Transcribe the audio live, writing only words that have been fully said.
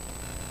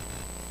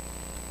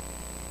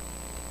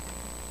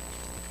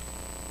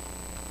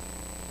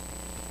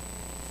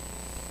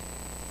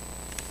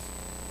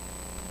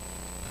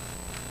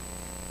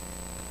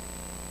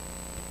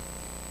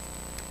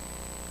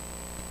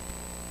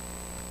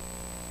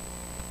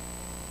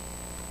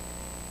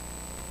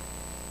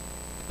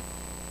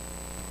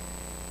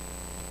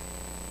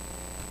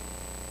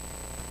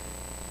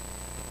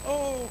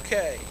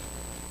Okay.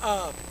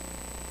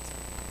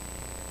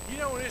 In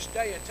this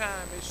day and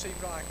time, it seems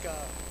like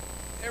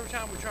every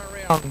time we turn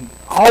around,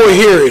 all we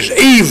hear is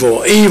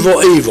evil,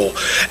 evil, evil.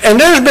 And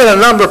there's been a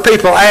number of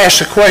people ask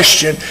the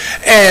question,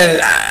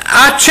 and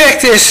I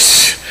checked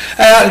this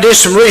out and did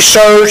some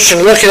research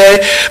and looked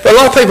at it, but a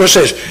lot of people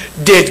says,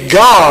 did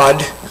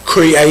God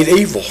create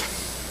evil?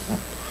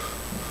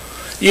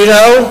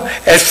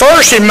 At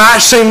first it might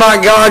seem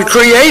like God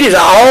created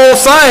all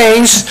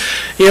things.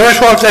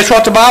 That's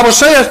what the Bible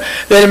says.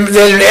 Then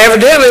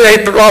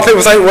evidently a lot of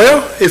people think,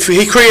 well, if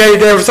he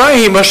created everything,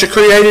 he must have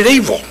created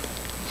evil.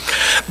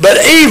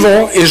 But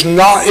evil is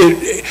not,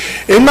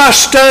 in my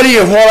study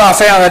of what I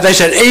found, they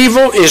said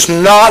evil is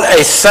not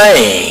a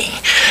thing.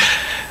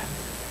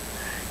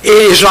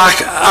 It is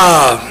like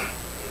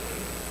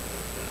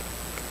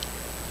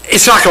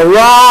it's like a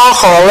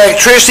rock or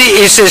electricity.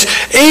 It says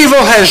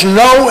evil has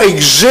no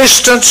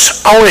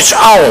existence on its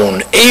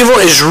own. Evil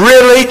is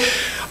really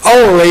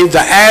only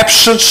the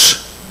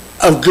absence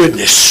of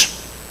goodness.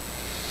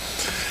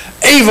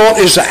 Evil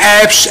is the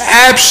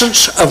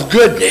absence of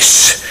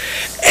goodness.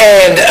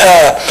 And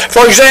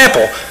for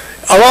example,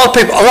 a lot of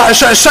people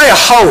say a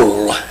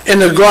hole in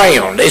the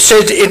ground. It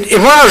said,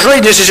 when I was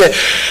reading this, it said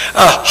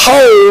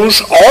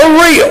holes are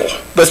real,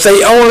 but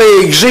they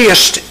only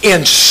exist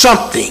in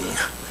something.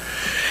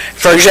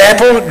 For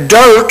example,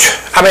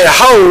 a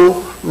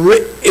hole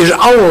is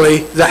only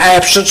the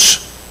absence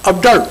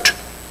of dirt.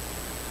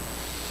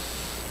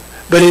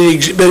 But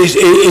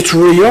it's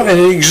real and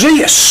it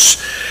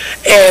exists.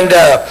 And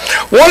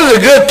one of the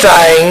good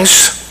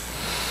things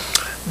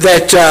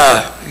that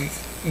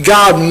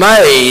God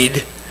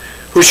made,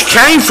 which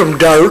came from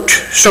dirt,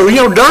 so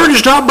dirt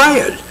is not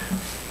bad,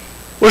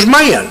 was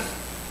man.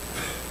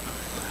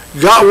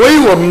 We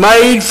were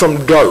made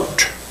from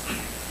dirt.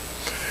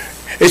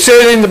 It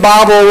says in the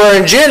Bible where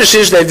in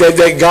Genesis that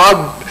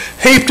God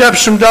heaped up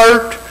some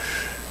dirt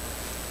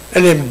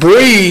and then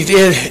breathed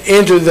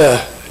into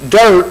the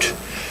dirt.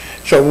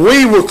 So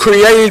we were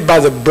created by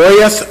the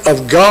breath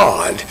of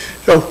God.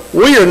 So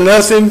we are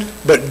nothing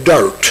but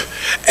dirt.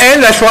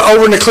 And that's why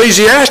over in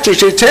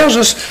Ecclesiastes it tells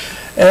us,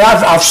 and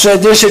I've said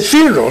this at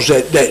funerals,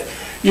 that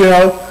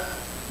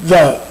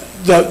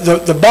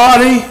the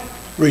body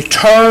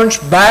returns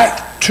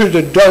back to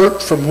the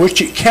dirt from which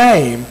it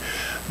came,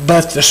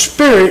 but the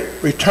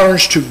spirit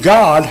returns to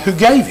God who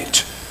gave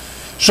it.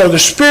 So the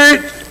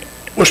spirit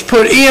was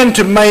put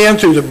into man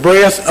through the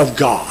breath of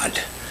God.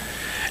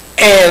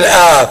 And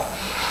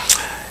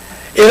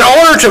in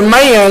order to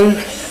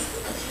man,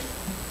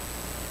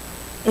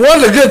 one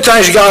of the good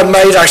things God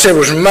made, like I said,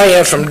 was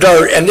man from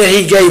dirt, and then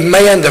he gave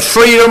man the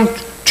freedom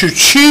to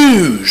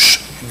choose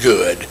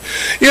good.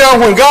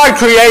 When God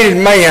created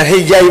man,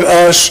 he gave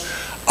us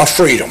a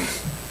freedom.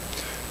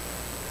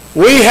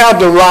 We have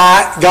the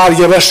right, God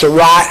gave us the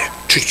right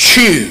to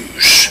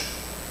choose.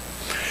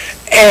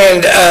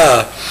 And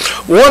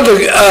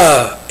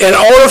in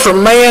order for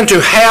man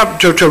to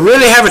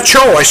really have a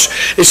choice,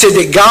 it said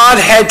that God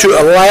had to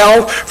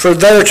allow for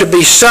there to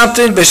be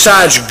something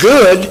besides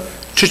good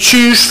to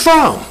choose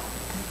from.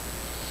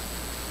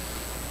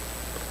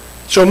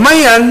 So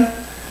man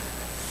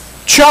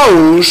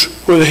chose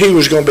whether he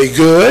was going to be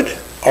good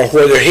or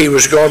whether he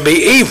was going to be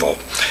evil.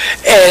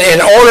 And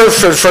in order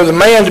for the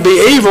man to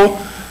be evil,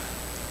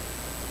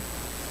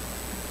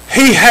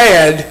 he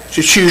had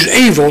to choose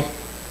evil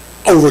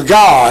over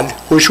God,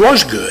 which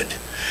was good.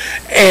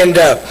 And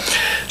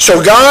so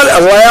God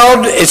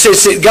allowed, it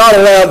says that God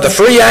allowed the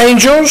free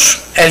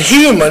angels and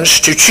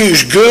humans to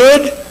choose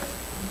good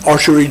or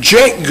to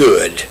reject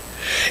good.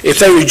 If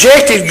they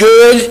rejected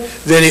good,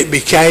 then it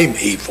became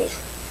evil.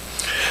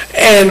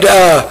 And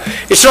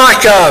it's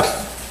like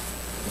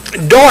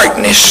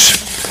darkness.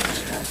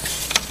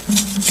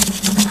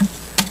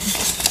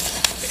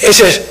 It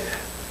says,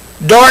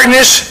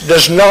 darkness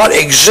does not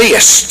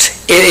exist.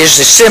 It is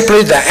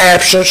simply the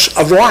absence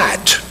of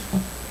light.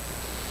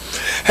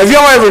 Have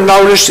y'all ever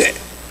noticed that,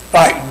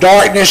 like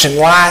darkness and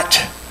light?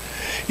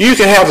 You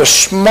can have the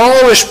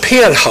smallest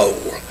pinhole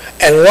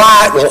and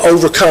light will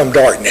overcome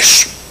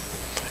darkness.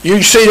 You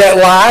can see that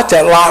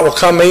light will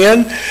come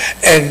in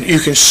and you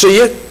can see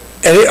it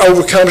and it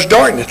overcomes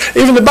darkness.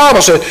 Even the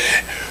Bible said,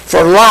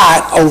 for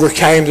light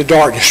overcame the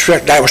darkness.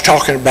 That was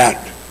talking about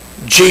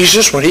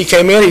Jesus when he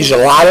came in. He's the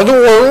light of the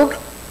world.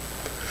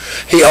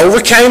 He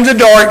overcame the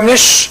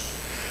darkness,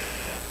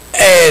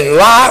 and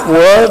light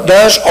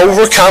does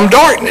overcome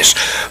darkness.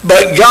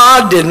 But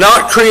God did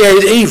not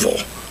create evil.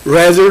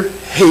 Rather,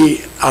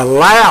 he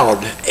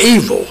allowed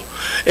evil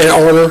in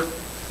order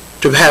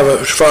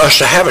for us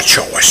to have a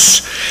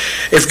choice.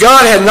 If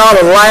God had not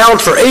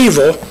allowed for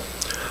evil,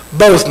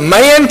 both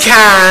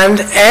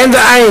mankind and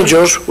the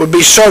angels would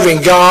be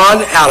serving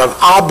God out of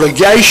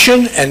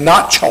obligation and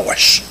not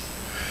choice.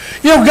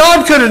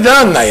 God could have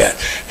done that.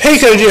 He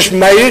could have just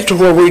made it to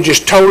where we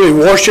just totally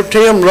worshiped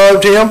him,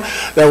 loved him.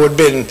 There would have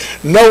been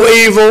no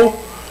evil,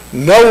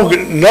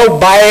 no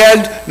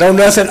bad, no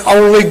nothing,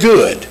 only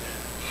good.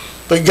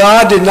 But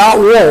God did not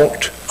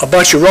want a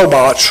bunch of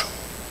robots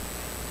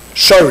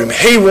serve Him.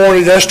 He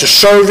wanted us to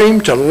serve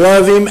Him, to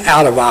love Him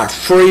out of our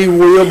free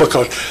will,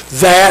 because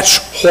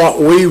that's what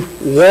we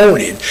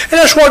wanted. And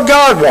that's what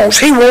God wants.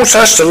 He wants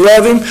us to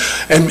love Him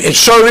and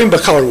serve Him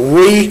because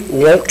we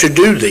want to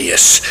do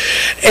this.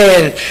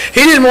 And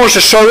He didn't want us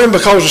to serve Him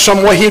because of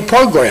some way He had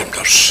programmed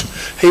us.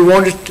 He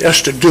wanted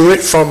us to do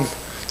it from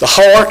the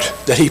heart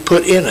that He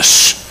put in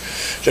us.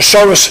 To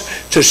serve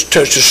us, to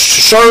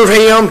serve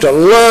Him, to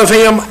love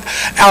Him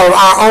out of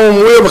our own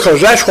will, because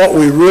that's what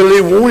we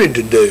really wanted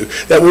to do.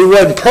 That we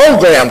wasn't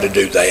programmed to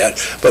do that,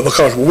 but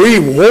because we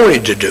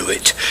wanted to do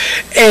it.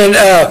 And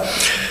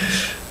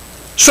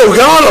so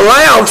God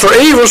allowed for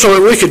evil so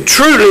that we could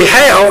truly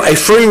have a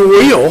free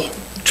will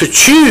to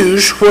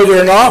choose whether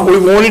or not we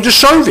wanted to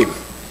serve Him.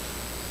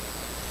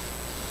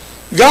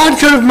 God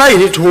could have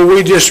made it to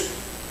where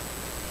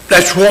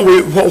that's what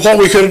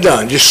we could have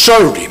done, just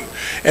served Him.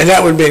 And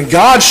that would have been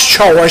God's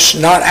choice,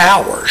 not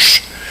ours.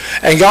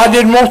 And God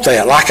didn't want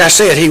that. Like I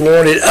said, He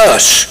wanted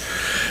us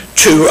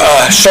to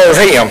serve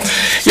Him.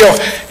 You know,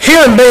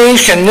 human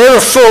beings can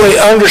never fully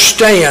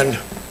understand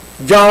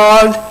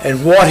God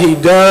and what He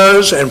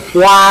does and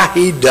why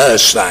He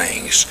does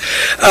things.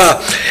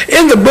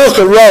 In the book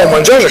of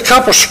Romans, there's a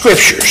couple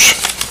scriptures.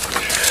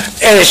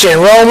 And it's in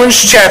Romans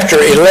chapter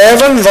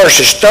 11,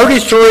 verses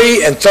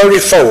 33 and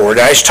 34.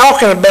 Now, it's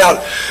talking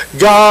about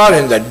God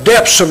and the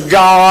depths of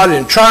God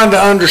and trying to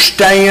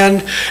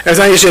understand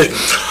everything. He says,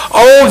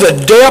 "Oh, the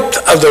depth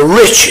of the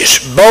riches,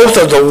 both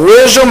of the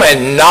wisdom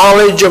and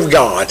knowledge of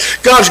God."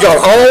 God's got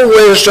all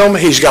wisdom.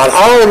 He's got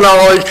all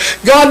knowledge.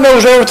 God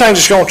knows everything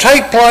that's going to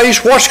take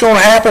place, what's going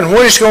to happen,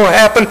 when it's going to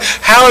happen,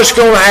 how it's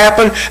going to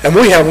happen, and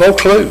we have no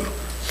clue.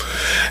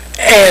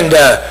 And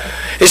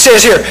it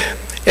says here,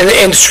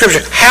 in the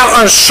scripture,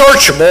 how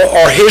unsearchable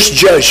are His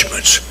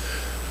judgments.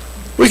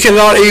 We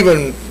cannot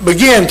even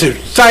begin to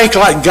think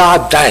like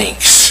God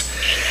thinks.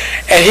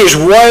 And His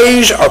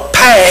ways are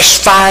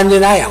past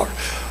finding out.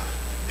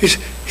 His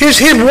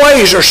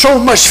ways are so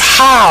much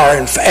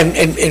higher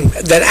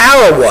than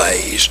our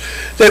ways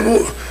that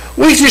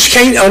we just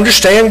can't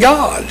understand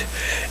God.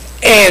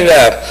 And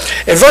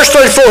in verse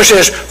 34 it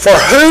says, "For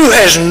who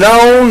has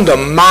known the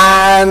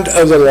mind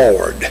of the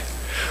Lord?"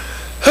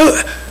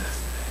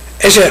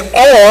 It said,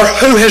 or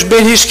who has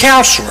been His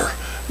counselor?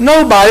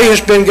 Nobody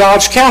has been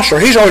God's counselor.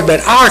 He's always been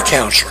our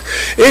counselor.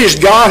 It is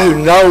God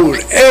who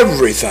knows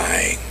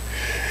everything.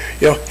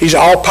 You know, He's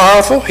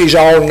all-powerful. He's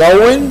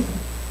all-knowing.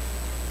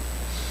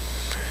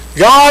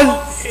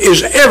 God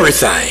is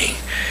everything.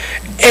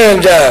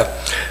 And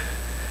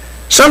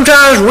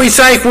sometimes we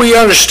think we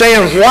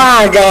understand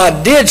why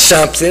God did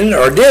something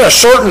or did a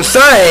certain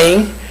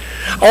thing,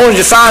 only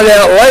to find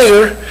out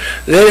later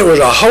that it was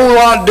a whole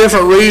lot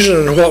different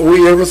reason than what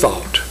we ever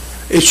thought.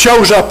 It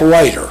shows up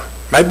later.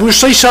 Maybe we'll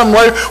see something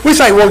later. We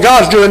think, well,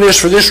 God's doing this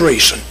for this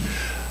reason.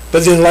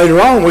 But then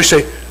later on we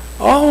say,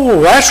 oh,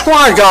 that's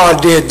why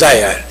God did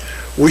that.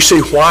 We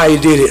see why He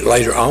did it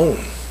later on.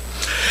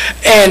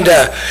 And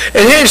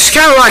it's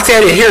kind of like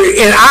that in here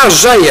in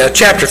Isaiah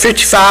chapter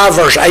 55,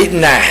 verse 8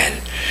 and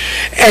 9.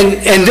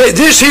 And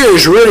this here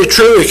is really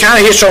true. It kind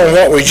of hits on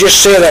what we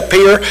just said up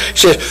here. It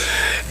says,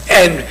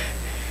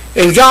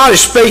 and God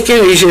is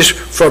speaking, He says,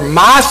 "For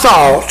my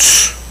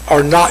thoughts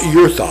are not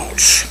your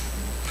thoughts,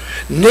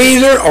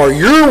 neither are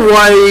your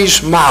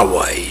ways my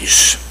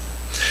ways,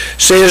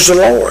 says the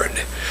Lord.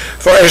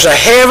 For as the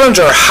heavens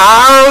are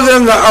higher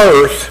than the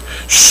earth,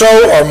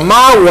 so are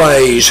my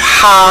ways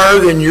higher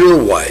than your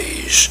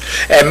ways,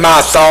 and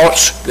my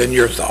thoughts than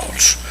your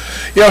thoughts."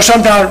 You know,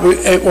 sometimes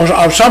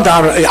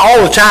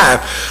all the time,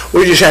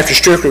 we just have to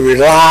strictly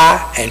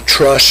rely and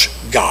trust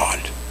God.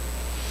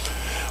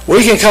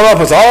 We can come up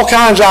with all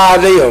kinds of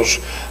ideas,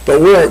 but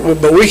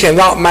we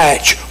cannot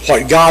match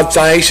what God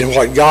thinks and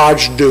what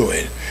God's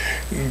doing.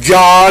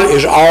 God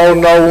is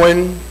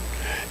all-knowing.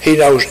 He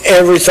knows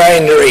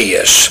everything there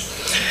is.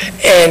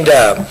 And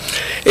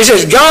it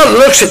says God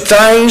looks at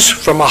things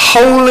from a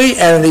holy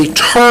and an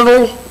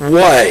eternal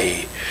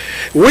way.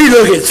 We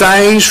look at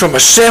things from a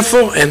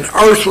sinful and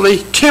earthly,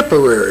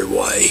 temporary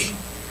way.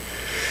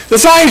 The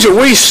things that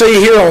we see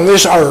here on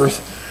this earth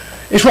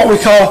is what we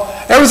call,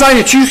 everything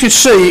that you can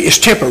see is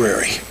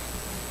temporary.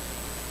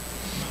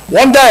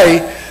 One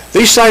day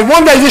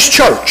this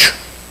church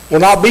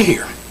will not be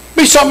here.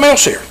 Be something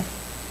else here.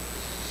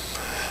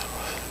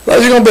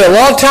 There's going to be a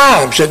lot of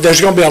times that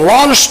there's going to be a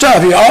lot of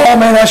stuff here. Oh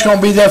man, that's going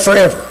to be there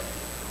forever.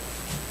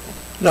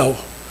 No,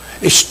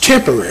 it's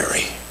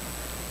temporary.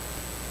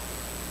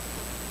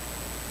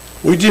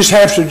 We just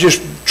have to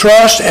just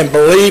trust and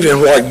believe in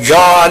what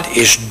God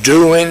is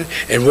doing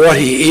and what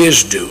He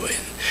is doing.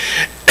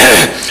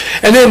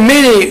 And then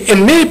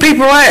many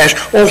people ask,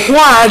 well,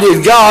 why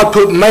did God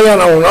put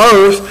man on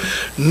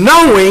earth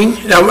knowing,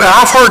 now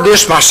I've heard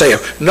this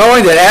myself,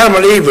 knowing that Adam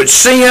and Eve would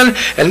sin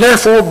and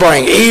therefore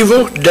bring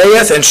evil,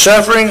 death, and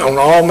suffering on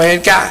all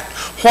mankind?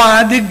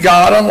 Why did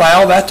God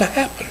allow that to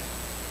happen?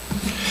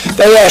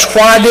 They ask,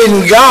 why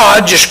didn't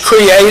God just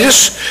create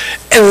us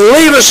and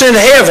leave us in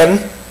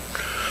heaven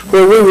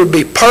where we would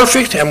be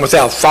perfect and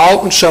without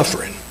fault and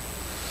suffering?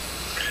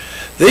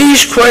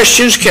 These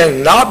questions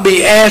cannot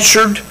be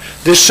answered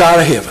this side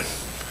of heaven.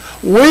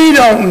 We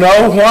don't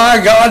know why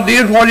God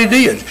did what he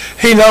did.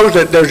 He knows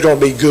that there's going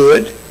to be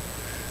good,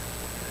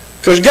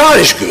 because God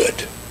is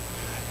good.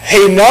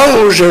 He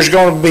knows there's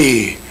going to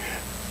be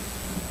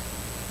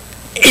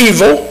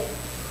evil,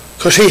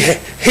 because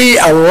he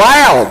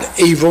allowed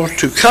evil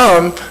to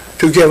come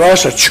to give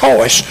us a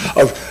choice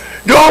of,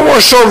 do I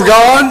want to serve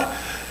God,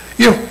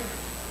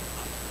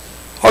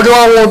 or do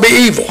I want to be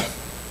evil?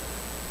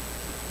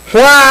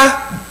 Why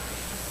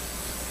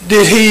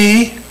did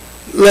he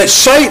let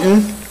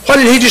Satan, why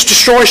did he just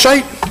destroy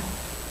Satan?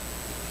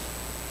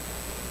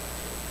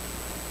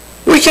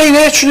 We can't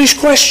answer these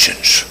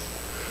questions.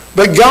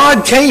 But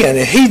God can,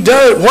 and he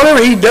does,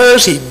 whatever he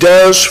does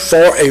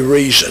for a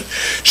reason.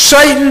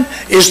 Satan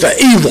is the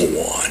evil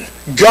one.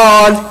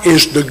 God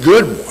is the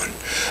good one.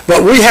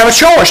 But we have a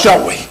choice,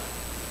 don't we?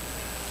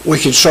 We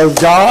can serve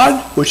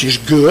God, which is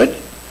good,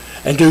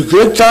 and do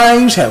good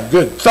things, have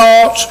good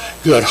thoughts,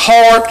 good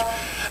heart,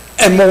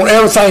 and want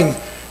everything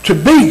to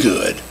be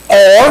good.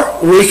 Or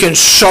we can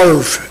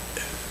serve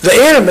the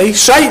enemy,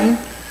 Satan,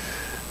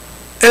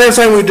 and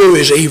everything we do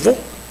is evil.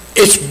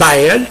 It's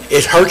bad.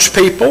 It hurts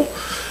people.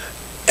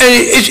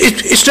 And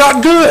it's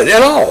not good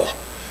at all.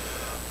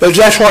 But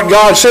that's what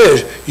God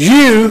says.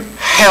 You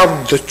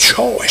have the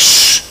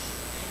choice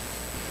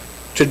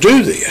to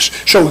do this.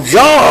 So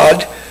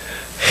God,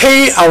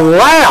 he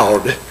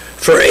allowed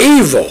for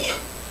evil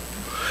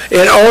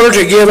in order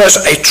to give us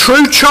a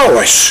true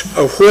choice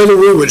of whether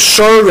we would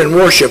serve and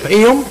worship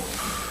him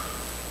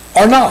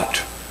or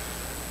not.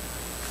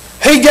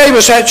 He gave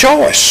us that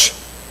choice.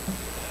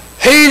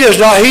 He was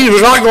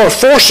not going to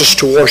force us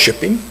to worship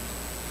him,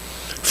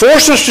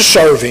 force us to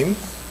serve him.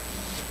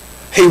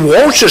 He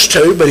wants us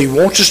to, but he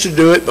wants us to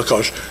do it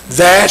because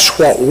that's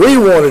what we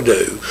want to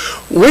do.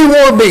 We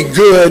want to be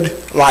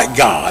good like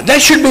God.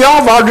 That should be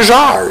all of our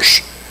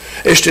desires,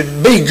 is to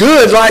be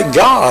good like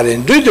God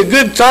and do the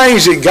good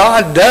things that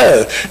God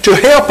does to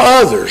help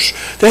others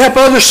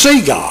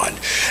see God.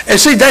 And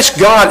see, that's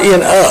God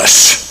in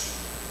us.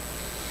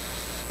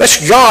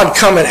 That's God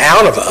coming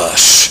out of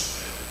us.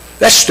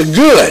 That's the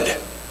good.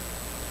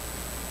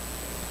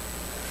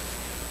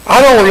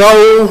 I don't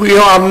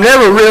know, I've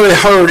never really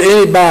heard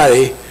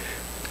anybody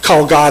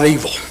call God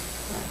evil.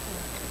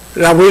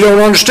 Now, we don't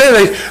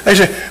understand. They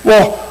say,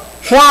 well,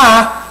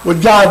 why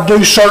would God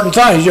do certain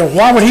things?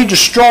 Why would he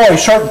destroy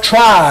certain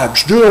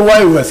tribes, do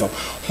away with them?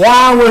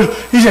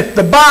 He said,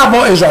 the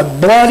Bible is a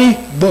bloody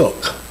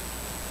book.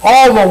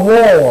 All the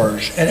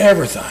wars and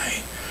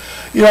everything.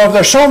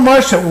 There's so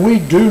much that we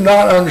do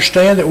not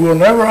understand, that we'll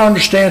never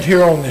understand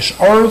here on this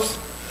earth.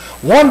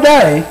 One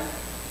day,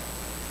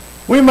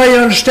 we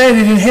may understand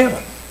it in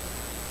heaven.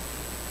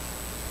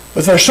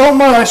 But there's so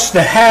much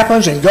that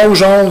happens and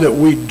goes on that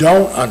we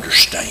don't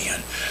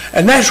understand.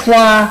 And that's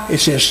why it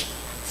says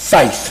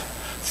faith.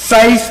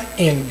 Faith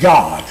in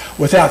God.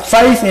 Without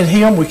faith in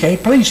him, we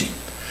can't please him.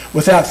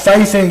 Without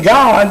faith in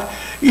God,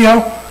 he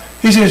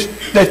says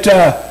that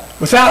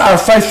without our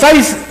faith,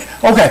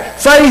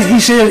 faith, he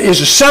said, is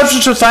the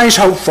substance of things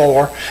hoped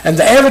for and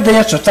the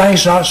evidence of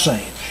things not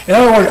seen. In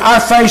other words, our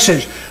faith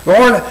says,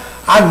 Lord,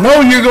 I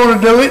know you're going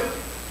to do it,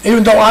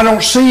 even though I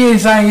don't see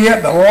anything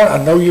yet, but Lord,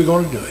 I know you're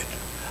going to do it.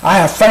 I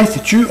have faith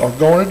that you are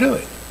going to do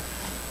it.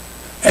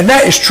 And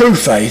that is true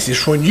faith,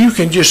 is when you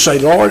can just say,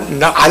 Lord,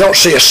 no, I don't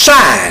see a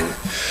sign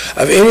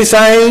of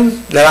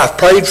anything that I've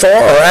prayed for or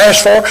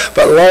asked for,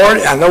 but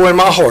Lord, I know in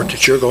my heart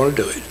that you're going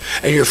to do it.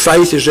 And your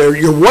faith is there.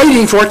 You're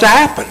waiting for it to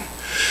happen.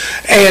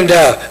 And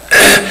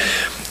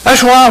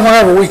that's why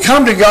whenever we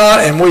come to God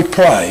and we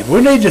pray,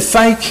 we need to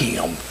thank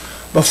him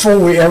before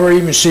we ever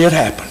even see it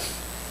happen.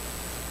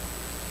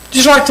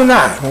 Just like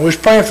tonight when we was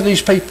praying for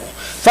these people.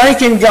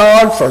 Thanking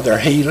God for their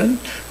healing,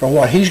 for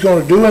what he's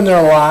going to do in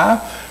their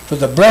life, for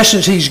the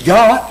blessings he's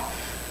got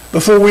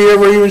before we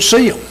ever even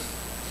see them.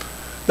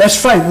 That's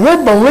faith.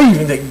 We're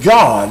believing that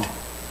God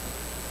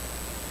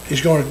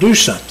is going to do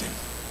something.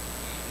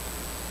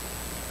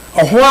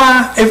 Or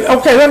why?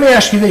 Okay, let me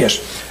ask you this.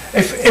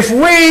 If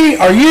we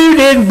or you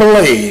didn't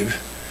believe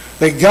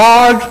that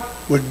God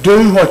would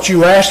do what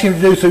you asked him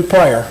to do through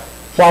prayer,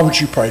 why would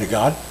you pray to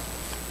God?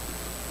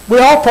 We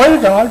all pray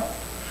to God.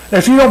 And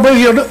if you don't believe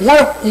he'll do it,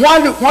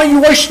 why are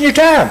you wasting your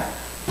time?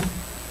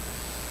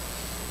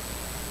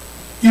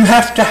 You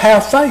have to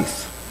have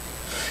faith.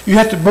 You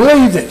have to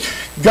believe that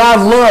God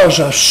loves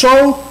us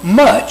so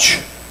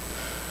much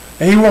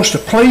and he wants to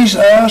please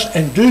us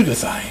and do the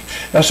thing.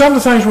 Now, some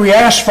of the things we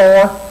ask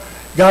for,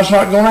 God's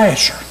not going to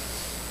answer.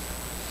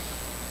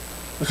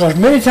 Because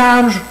many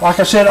times, like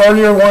I said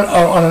earlier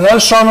on another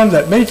sermon,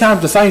 that many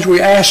times the things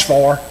we ask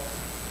for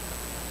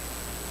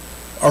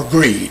are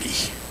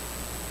greedy.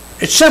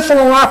 It's sinful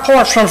on our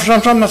part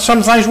for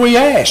some things we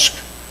ask.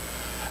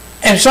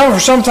 And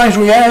some things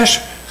we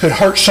ask could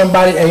hurt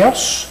somebody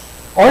else,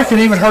 or it could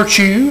even hurt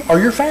you or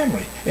your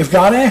family if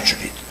God answered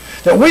it.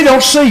 That we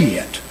don't see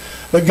it,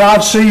 but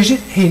God sees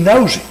it, he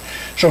knows it.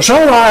 So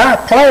some of our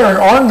prayers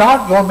are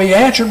not going to be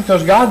answered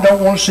because God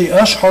don't want to see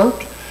us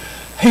hurt.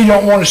 He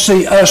don't want to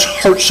see us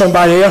hurt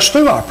somebody else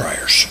through our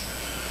prayers.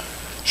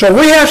 So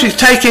we have to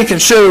take in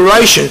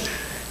consideration,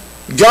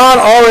 God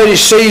already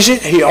sees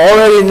it. He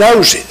already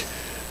knows it.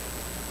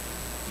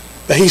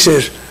 But he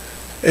says,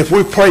 if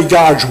we pray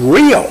God's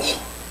will,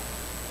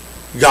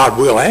 God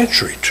will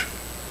answer it.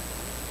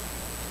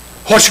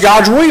 What's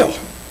God's will?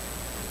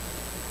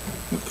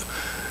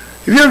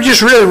 Have you ever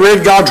just really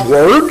read God's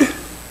Word?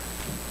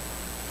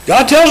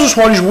 God tells us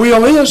what His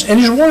will is in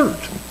His Word.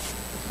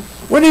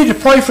 We need to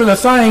pray for the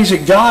things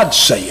that God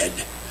said,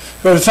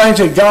 for the things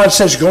that God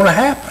says are going to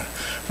happen,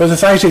 for the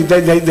things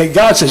that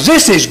God says,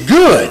 this is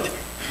good.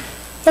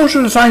 Those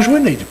are the things we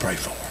need to pray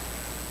for.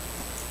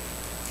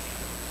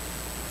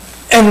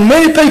 And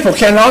many people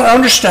cannot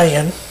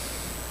understand,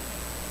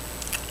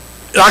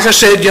 like I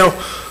said,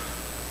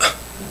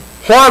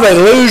 why they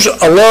lose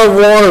a loved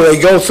one or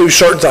they go through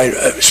certain things.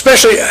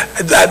 Especially,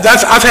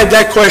 I've had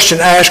that question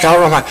asked, I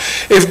don't know why.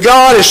 If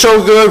God is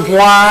so good,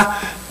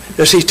 why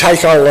does He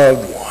take our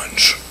loved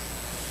ones?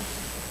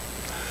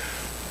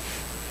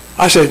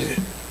 I said,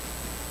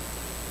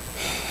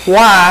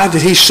 why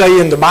did He say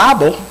in the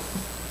Bible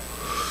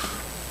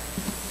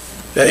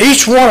that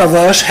each one of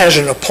us has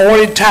an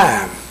appointed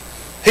time?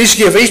 He's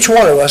given each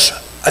one of us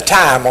a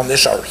time on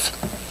this earth.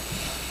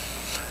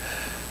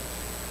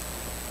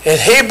 In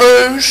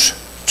Hebrews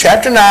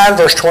chapter 9,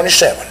 verse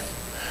 27,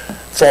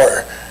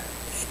 for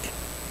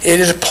it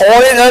is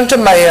appointed unto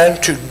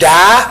man to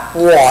die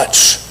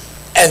once,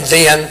 and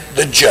then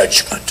the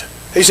judgment.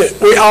 He said,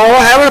 we all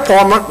have an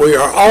appointment. We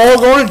are all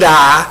going to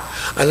die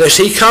unless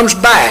He comes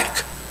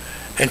back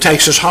and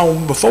takes us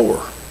home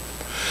before.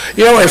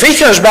 If He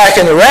comes back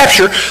in the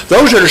rapture,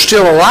 those that are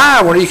still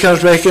alive when He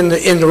comes back in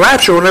the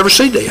rapture will never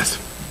see death.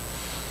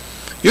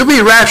 You'll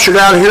be raptured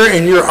out of here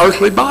in your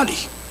earthly body.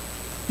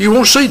 You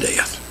won't see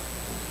death.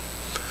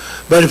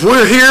 But if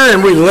we're here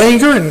and we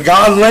linger and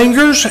God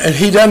lingers and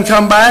He doesn't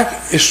come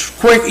back as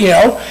quick, in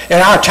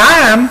our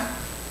time,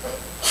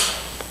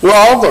 we're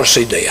all going to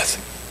see death.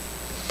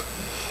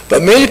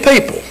 But many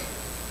people,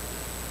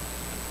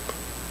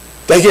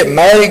 they get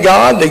mad at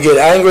God, they get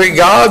angry at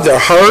God, they're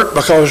hurt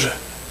because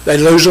they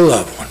lose a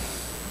loved one.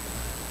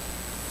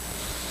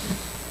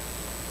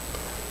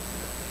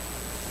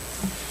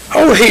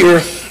 Over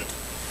here,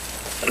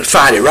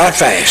 find it right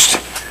fast.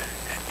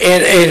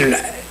 In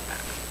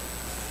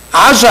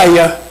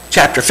Isaiah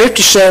chapter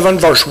 57,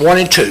 verse 1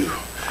 and 2.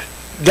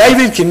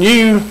 David, can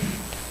you...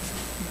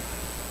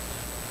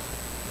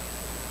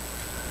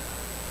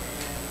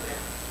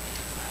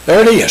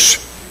 There it is.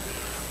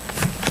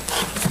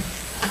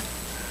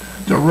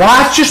 The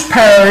righteous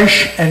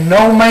perish, and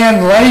no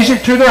man lays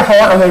it to their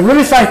heart, or they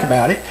really think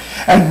about it.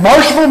 And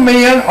merciful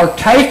men are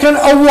taken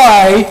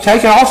away,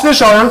 taken off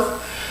this earth,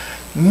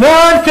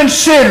 none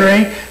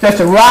considering that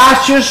the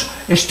righteous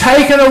is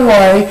taken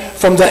away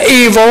from the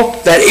evil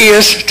that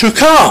is to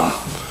come.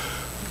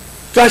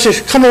 God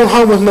says, come on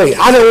home with me.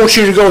 I don't want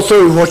you to go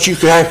through what you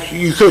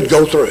could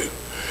go through.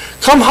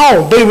 Come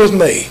home, be with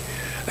me.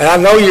 And I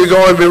know you're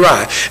going to be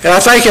right. And I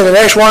think in the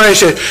next one, he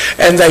said,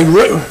 and they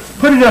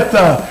put it up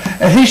there,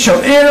 and he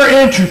shall enter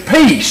into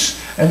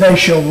peace, and they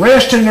shall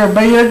rest in their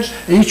beds,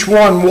 each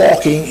one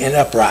walking in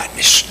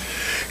uprightness.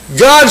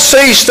 God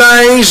sees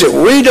things that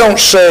we don't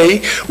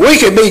see. We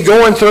could be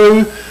going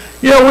through,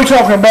 we're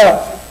talking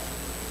about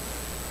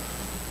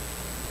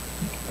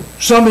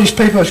some of these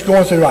people that's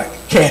going through like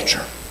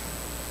cancer.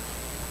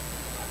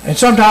 And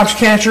sometimes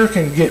cancer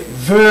can get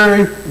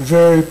very,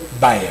 very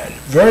bad,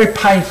 very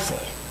painful.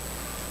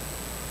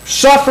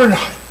 Suffering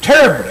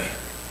terribly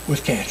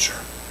with cancer.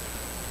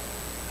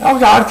 Now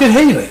God could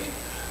heal it.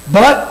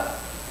 But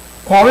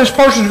while this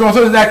person's going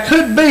through it, that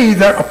could be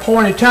their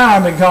appointed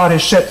time that God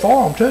has set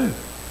for them too.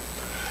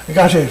 And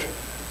God says,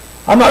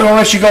 I'm not going to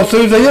let you go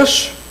through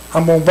this.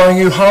 I'm going to bring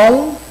you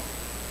home.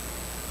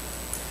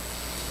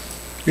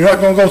 You're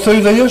not going to go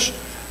through this.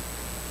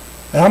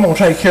 And I'm going to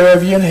take care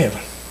of you in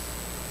heaven.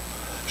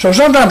 So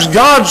sometimes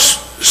God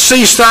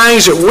sees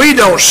things that we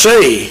don't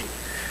see.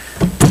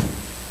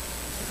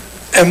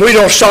 And we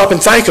don't stop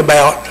and think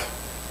about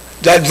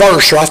that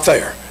verse right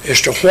there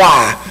as to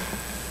why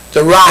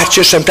the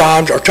righteous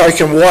sometimes are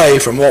taken away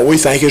from what we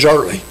think is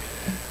early.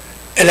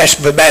 And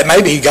that's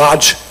maybe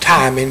God's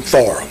timing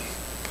for them.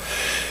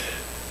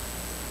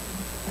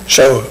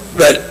 So,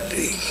 but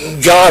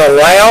God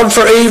allowed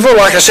for evil,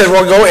 like I said a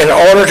while ago, in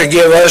order to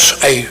give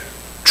us a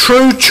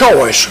true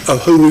choice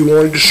of who we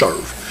wanted to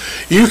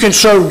serve. You can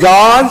serve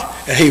God,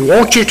 and He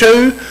wants you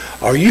to,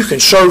 or you can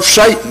serve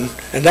Satan,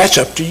 and that's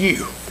up to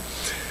you.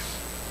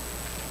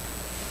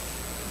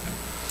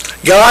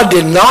 God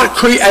did not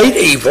create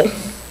evil,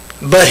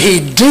 but He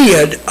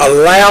did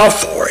allow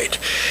for it.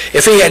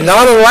 If He had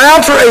not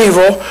allowed for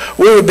evil,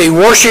 we would be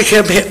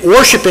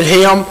worshiping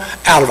Him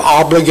out of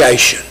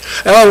obligation.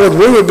 In other words,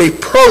 we would be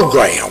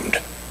programmed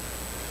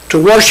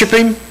to worship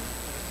Him,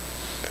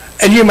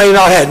 and you may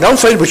not have no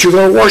faith, but you're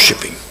going to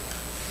worship Him.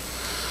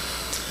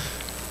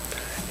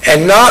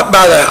 And not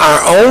by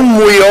our own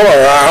will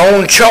or our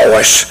own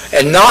choice,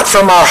 and not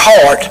from our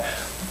heart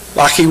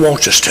like He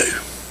wants us to.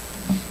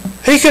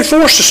 He could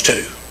force us to.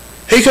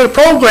 He could have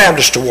programmed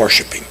us to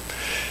worship Him.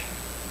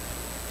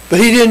 But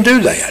He didn't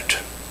do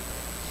that.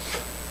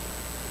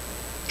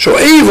 So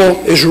evil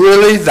is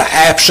really the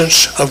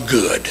absence of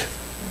good.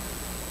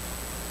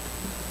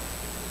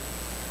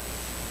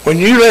 When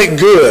you let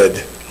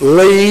good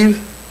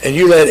leave and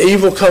you let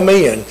evil come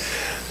in,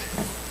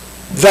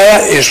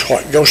 that is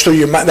what goes through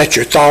your mind. That's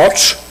your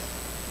thoughts,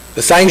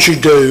 the things you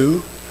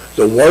do,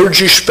 the words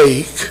you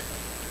speak,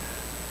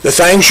 the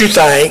things you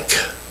think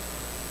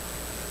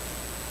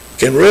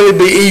can really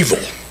be evil.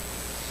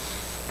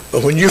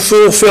 But when you're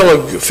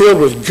filled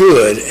with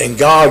good and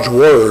God's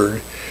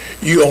Word,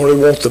 you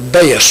only want the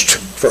best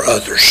for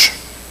others.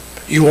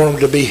 You want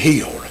them to be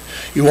healed.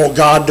 You want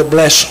God to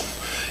bless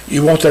them.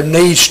 You want their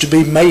needs to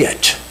be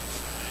met.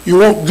 You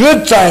want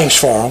good things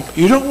for them.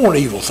 You don't want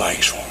evil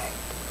things for them.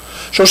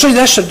 So see,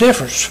 that's the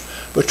difference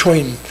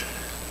between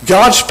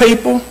God's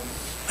people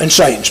and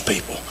Satan's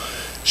people.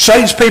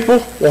 Satan's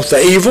people want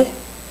the evil.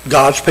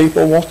 God's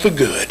people want the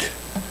good.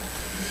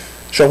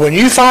 So when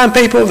you find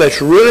people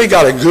that's really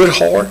got a good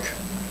heart,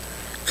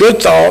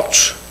 good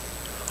thoughts,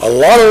 a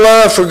lot of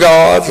love for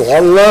God, a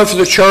lot of love for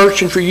the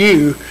church and for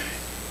you,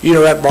 you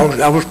know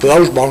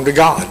those belong to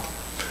God.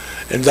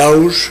 And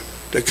those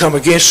that come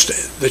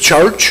against the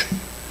church,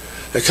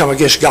 that come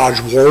against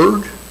God's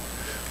Word,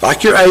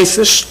 like your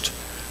atheist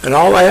and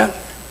all that,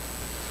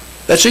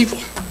 that's evil.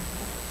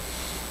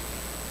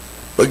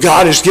 But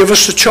God has given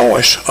us the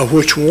choice of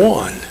which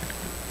one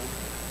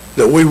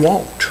that we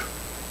want.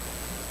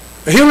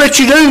 And He'll let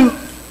you do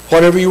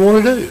whatever you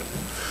want to do.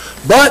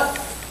 But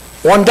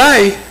one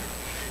day,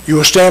 you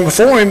will stand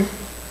before Him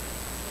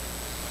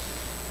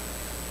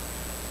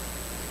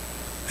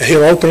and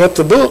He'll open up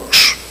the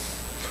books.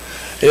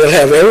 He'll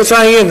have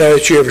everything in there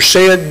that you ever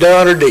said,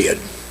 done, or did.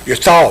 Your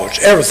thoughts,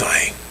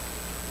 everything.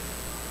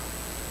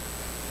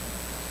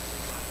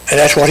 And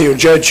that's what He'll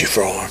judge you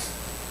for.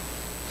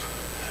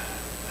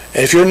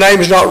 And if your name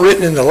is not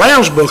written in the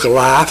Lamb's Book of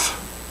Life,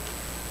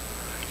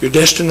 your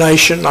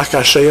destination, like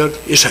I said,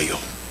 is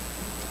hell.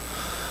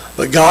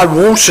 But God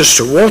wants us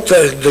to want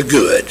the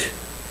good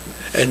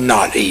and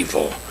not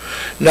evil.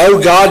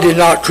 No, God did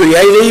not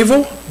create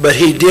evil, but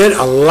He did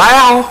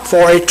allow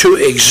for it to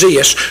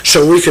exist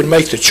so we can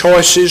make the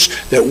choices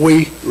that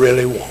we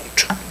really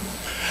want.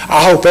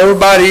 I hope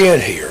everybody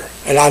in here,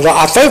 and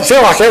I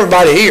feel like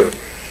everybody here,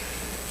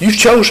 you've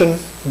chosen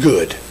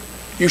good.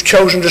 You've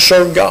chosen to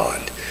serve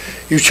God.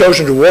 You've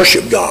chosen to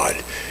worship God.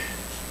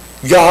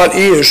 God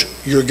is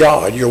your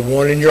God, your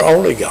one and your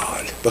only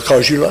God,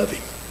 because you love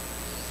Him.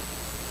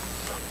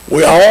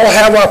 We all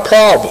have our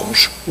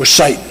problems with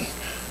Satan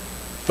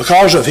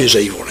because of his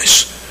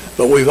evilness,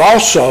 but we've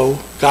also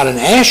got an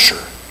answer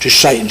to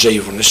Satan's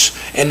evilness,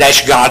 and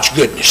that's God's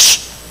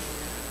goodness.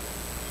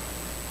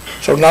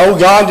 So no,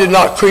 God did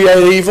not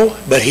create evil,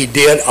 but He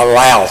did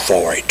allow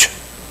for it,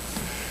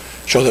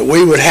 so that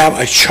we would have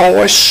a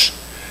choice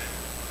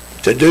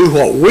to do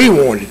what we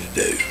wanted to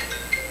do.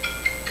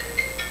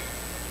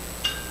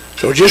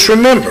 So just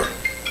remember,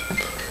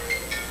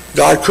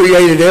 God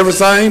created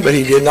everything, but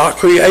He did not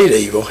create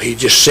evil. He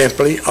just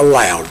simply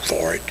allowed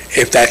for it,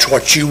 if that's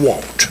what you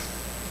want.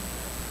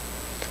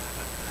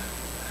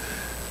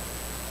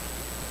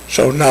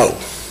 So no,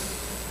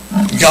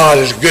 God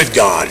is a good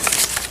God.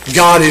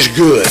 God is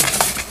good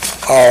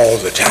all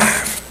the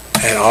time.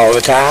 And all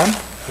the time,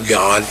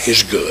 God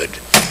is good.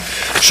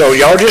 So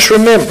y'all just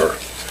remember,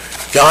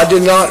 God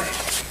did not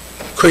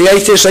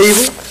create this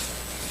evil,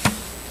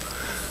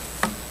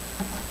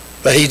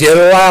 but He did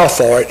allow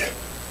for it.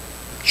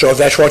 So if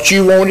that's what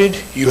you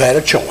wanted, you had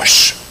a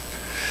choice.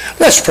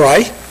 Let's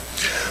pray.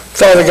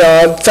 Father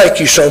God, thank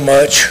you so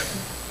much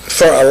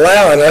for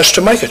allowing us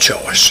to make a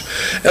choice.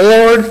 And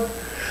Lord,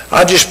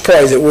 I just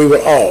pray that we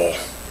will all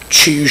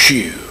choose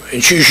you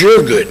and choose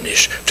your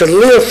goodness, to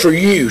live for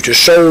you, to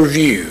serve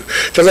you,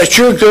 to let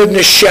your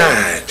goodness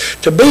shine,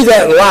 to be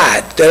that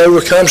light that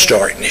overcomes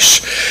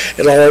darkness.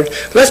 And Lord,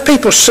 let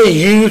people see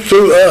you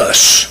through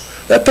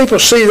us. Let people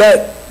see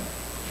that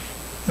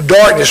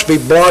darkness be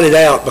blotted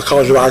out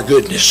because of our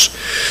goodness.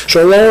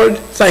 So Lord,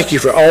 thank you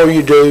for all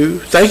you do.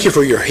 Thank you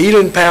for your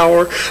healing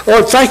power.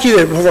 Lord, thank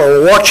you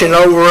for watching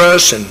over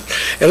us. And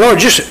Lord,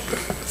 just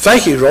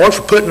thank you, Lord,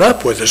 for putting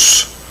up with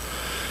us.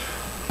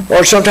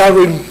 Lord,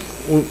 sometimes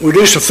we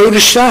do some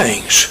foolish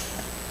things.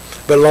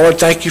 But Lord,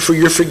 thank you for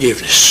your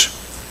forgiveness.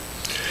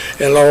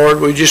 And Lord,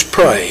 we just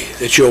pray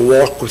that you'll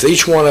walk with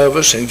each one of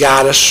us and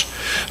guide us.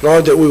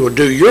 Lord, that we will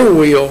do your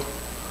will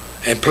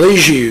and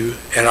please you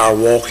in our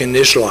walk in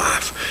this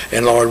life.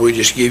 And Lord, we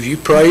just give you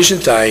praise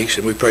and thanks,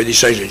 and we pray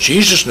these things in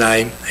Jesus'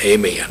 name.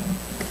 Amen.